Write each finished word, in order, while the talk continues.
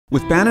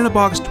With Band in a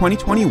Box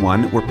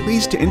 2021, we're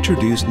pleased to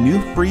introduce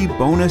new free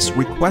bonus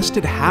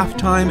requested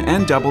halftime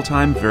and double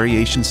time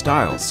variation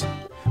styles.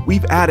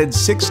 We've added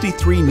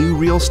 63 new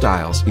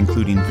RealStyles,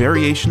 including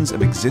variations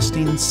of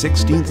existing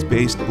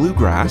 16th-based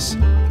Bluegrass,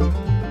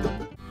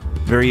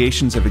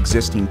 variations of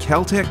existing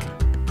Celtic,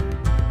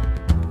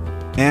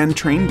 and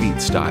train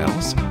beat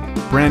styles,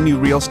 brand new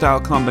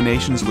RealStyle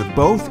combinations with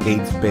both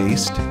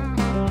 8th-based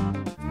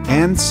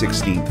and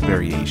 16th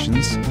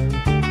variations,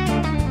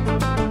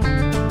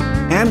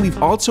 and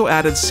we've also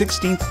added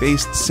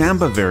 16th-based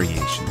Samba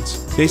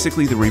variations,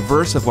 basically the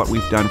reverse of what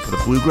we've done for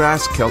the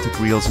Bluegrass, Celtic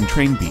reels, and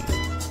train beat.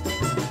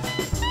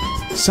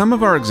 Some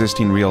of our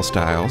existing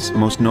RealStyles,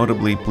 most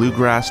notably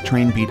Bluegrass,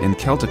 train beat, and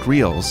Celtic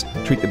reels,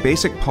 treat the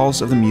basic pulse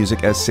of the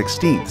music as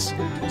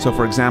 16ths. So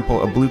for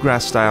example, a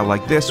Bluegrass style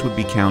like this would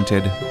be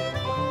counted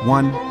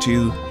 1,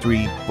 2,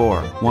 3,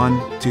 4,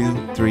 1,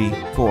 2, 3,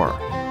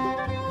 4.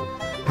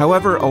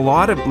 However, a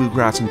lot of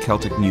Bluegrass and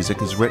Celtic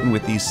music is written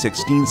with these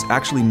 16ths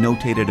actually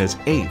notated as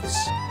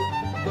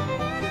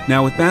 8ths.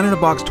 Now with Band in a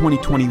Box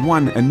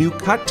 2021, a new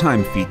cut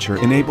time feature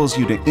enables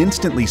you to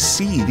instantly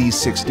see these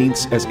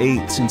 16ths as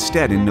 8ths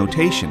instead in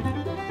notation.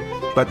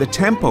 But the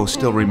tempo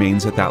still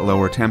remains at that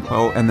lower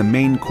tempo, and the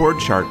main chord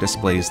chart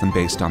displays them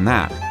based on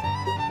that.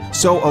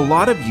 So a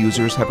lot of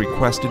users have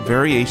requested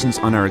variations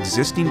on our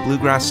existing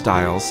Bluegrass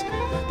styles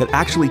that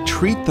actually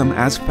treat them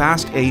as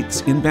fast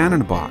 8ths in Band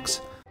in a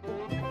Box.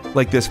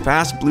 Like this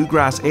fast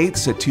Bluegrass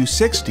 8ths at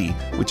 260,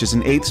 which is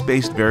an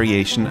 8ths-based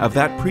variation of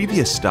that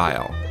previous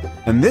style.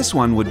 And this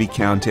one would be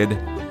counted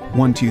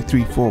 1, 2,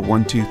 3, 4,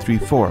 1, 2, 3,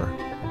 4.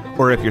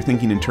 Or if you're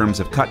thinking in terms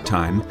of cut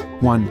time,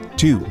 1,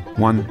 2,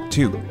 1,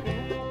 2.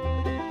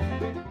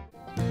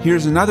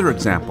 Here's another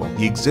example,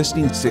 the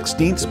existing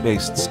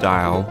 16ths-based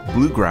style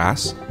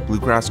Bluegrass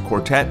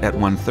Quartet at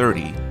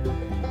 130.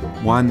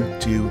 1,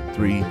 2,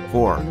 3,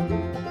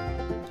 4.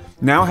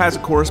 Now has a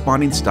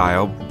corresponding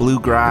style,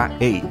 Bluegrass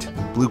 8,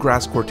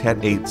 Bluegrass Quartet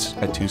 8ths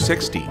at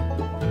 260,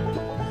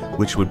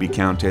 which would be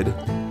counted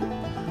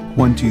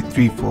 1, 2,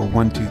 3, 4,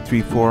 1, 2,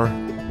 3, 4,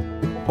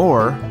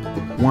 or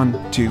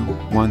 1, 2,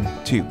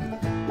 1, 2.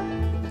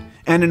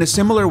 And in a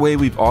similar way,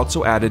 we've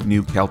also added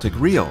new Celtic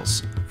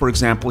reels. For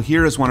example,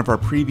 here is one of our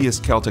previous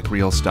Celtic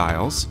reel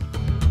styles.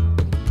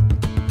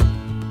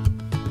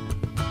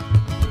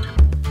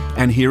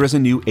 And here is a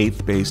new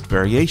 8th-based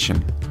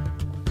variation.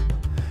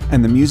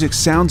 And the music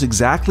sounds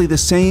exactly the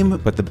same,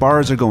 but the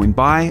bars are going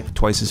by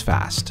twice as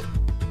fast.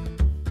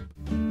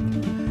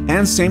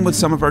 And same with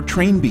some of our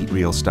train beat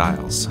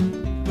RealStyles.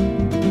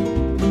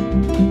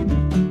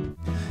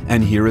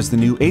 And here is the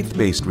new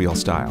 8th-based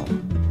RealStyle.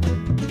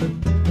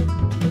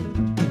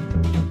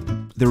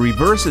 The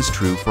reverse is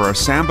true for our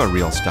Samba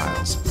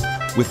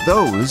RealStyles. With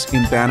those,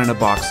 in Band in a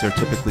Box, they're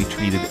typically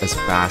treated as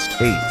fast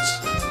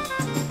 8ths.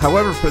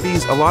 However, for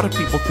these, a lot of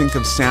people think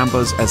of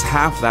Sambas as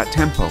half that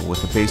tempo,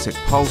 with the basic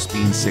pulse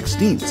being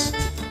 16ths.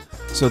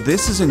 So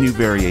this is a new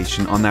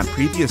variation on that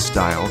previous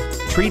style,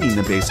 treating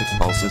the basic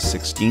pulse as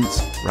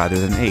 16ths rather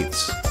than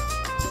 8ths.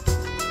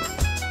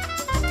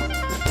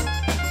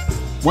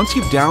 Once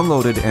you've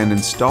downloaded and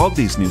installed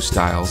these new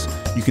styles,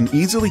 you can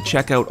easily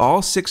check out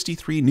all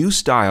 63 new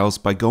styles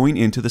by going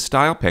into the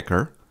style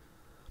picker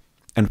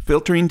and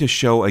filtering to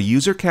show a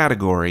user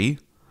category,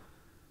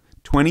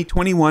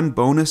 2021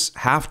 bonus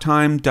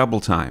halftime double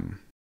time.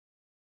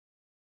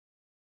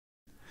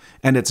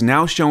 And it's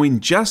now showing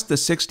just the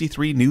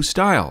 63 new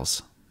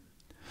styles.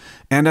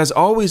 And as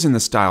always in the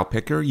style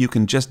picker, you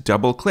can just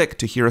double click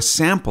to hear a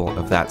sample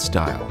of that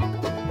style.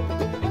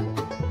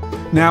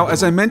 Now,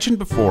 as I mentioned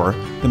before,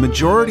 the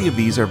majority of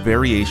these are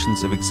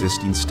variations of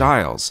existing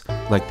styles,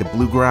 like the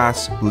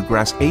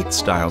Bluegrass 8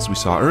 styles we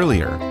saw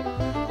earlier.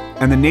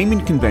 And the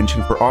naming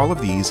convention for all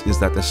of these is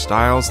that the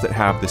styles that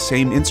have the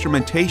same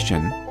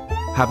instrumentation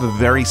have a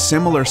very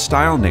similar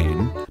style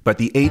name, but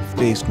the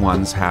 8th-based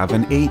ones have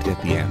an 8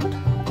 at the end.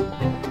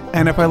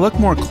 And if I look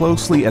more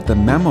closely at the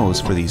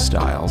memos for these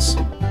styles,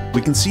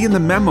 we can see in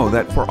the memo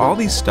that for all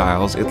these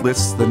styles, it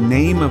lists the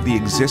name of the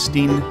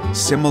existing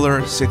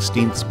similar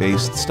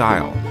 16th-based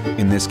style,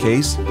 in this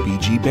case,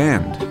 BG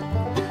Band.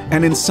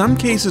 And in some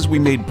cases, we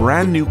made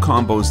brand new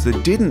combos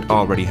that didn't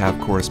already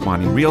have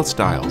corresponding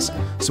RealStyles.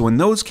 So in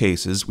those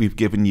cases, we've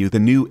given you the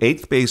new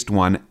 8th-based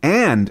one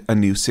and a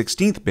new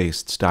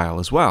 16th-based style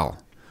as well.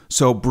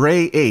 So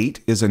Bray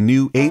 8 is a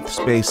new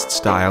 8th-based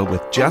style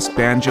with just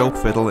banjo,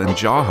 fiddle, and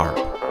jaw harp.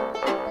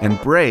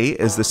 And Bray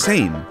is the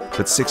same,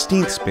 but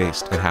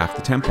 16th-based at half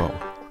the tempo.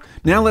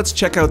 Now let's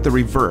check out the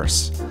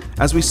reverse.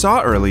 As we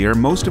saw earlier,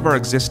 most of our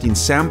existing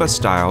Samba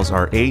styles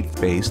are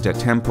 8th-based at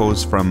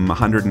tempos from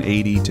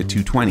 180 to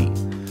 220.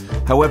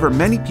 However,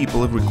 many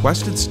people have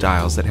requested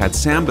styles that had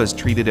Sambas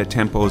treated at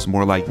tempos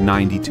more like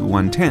 90 to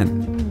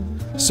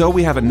 110. So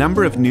we have a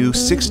number of new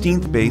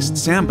 16th-based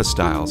Samba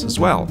styles as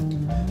well.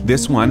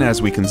 This one,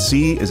 as we can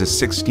see, is a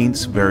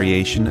 16th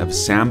variation of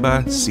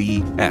Samba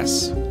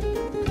CS.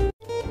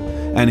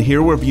 And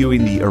here we're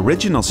viewing the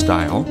original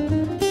style,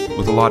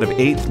 with a lot of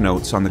 8th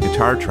notes on the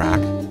guitar track,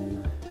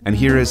 and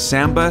here is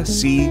Samba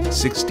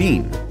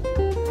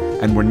C16.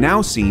 and we're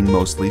now seeing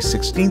mostly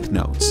 16th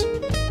notes.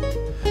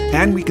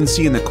 And we can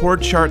see in the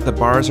chord chart the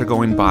bars are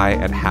going by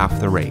at half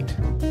the rate.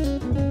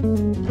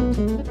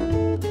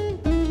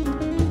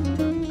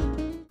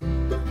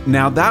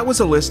 Now that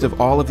was a list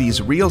of all of these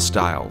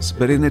RealStyles,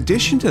 but in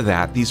addition to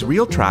that, these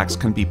RealTracks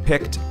can be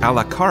picked a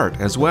la carte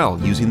as well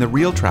using the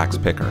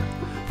RealTracks picker.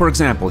 For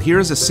example, here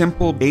is a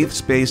simple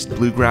 8th-spaced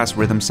bluegrass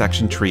rhythm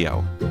section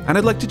trio, and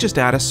I'd like to just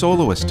add a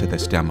soloist to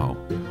this demo.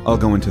 I'll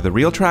go into the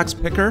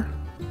RealTracks picker,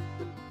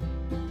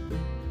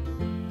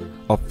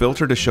 I'll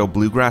filter to show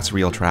bluegrass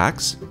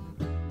RealTracks,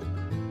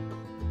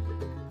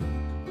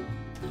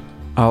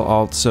 I'll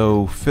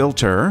also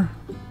filter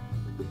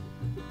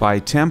by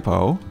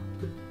tempo,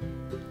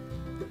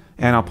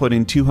 and I'll put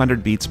in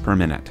 200 beats per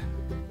minute.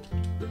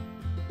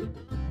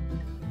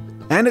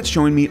 And it's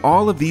showing me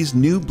all of these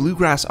new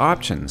bluegrass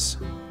options.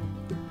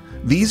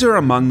 These are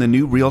among the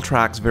new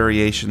RealTracks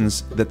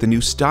variations that the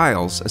new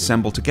styles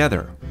assemble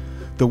together.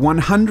 The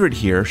 100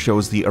 here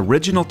shows the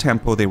original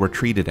tempo they were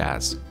treated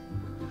as.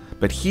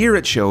 But here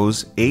it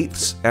shows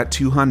 8ths at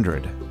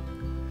 200.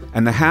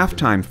 And the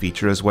halftime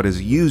feature is what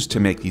is used to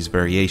make these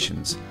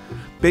variations.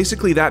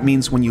 Basically, that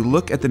means when you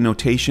look at the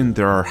notation,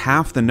 there are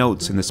half the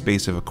notes in the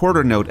space of a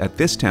quarter note at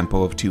this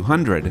tempo of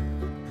 200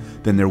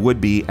 than there would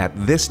be at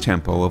this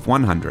tempo of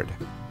 100.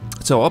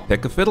 So I'll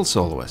pick a fiddle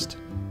soloist.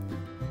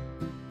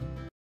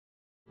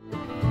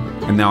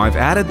 And now I've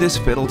added this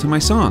fiddle to my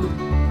song.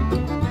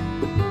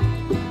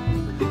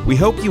 We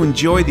hope you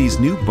enjoy these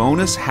new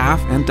bonus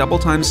half and double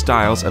time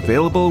styles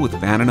available with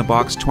Band in a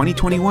Box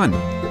 2021.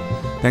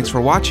 Thanks for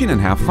watching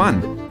and have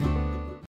fun!